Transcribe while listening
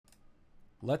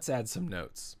let's add some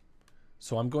notes.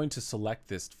 So I'm going to select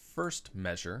this first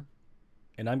measure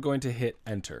and I'm going to hit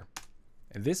enter.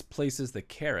 And this places the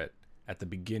caret at the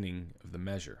beginning of the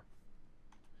measure.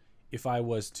 If I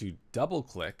was to double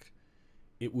click,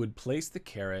 it would place the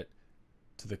caret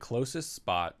to the closest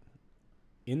spot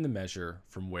in the measure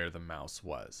from where the mouse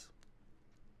was.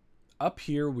 Up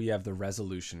here we have the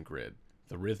resolution grid,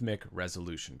 the rhythmic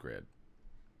resolution grid.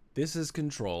 This is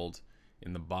controlled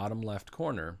in the bottom left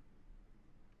corner,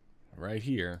 right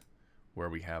here, where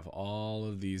we have all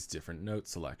of these different note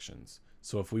selections.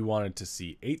 So if we wanted to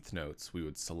see eighth notes, we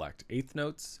would select eighth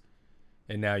notes,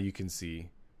 and now you can see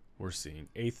we're seeing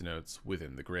eighth notes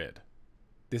within the grid.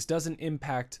 This doesn't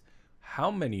impact how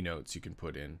many notes you can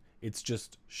put in, it's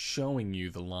just showing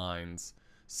you the lines,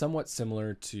 somewhat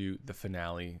similar to the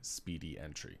finale speedy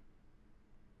entry.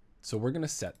 So we're going to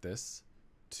set this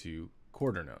to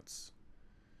quarter notes.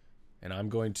 And I'm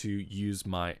going to use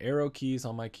my arrow keys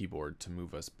on my keyboard to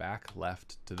move us back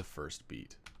left to the first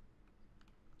beat.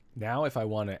 Now if I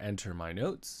want to enter my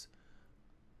notes,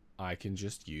 I can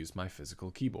just use my physical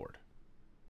keyboard.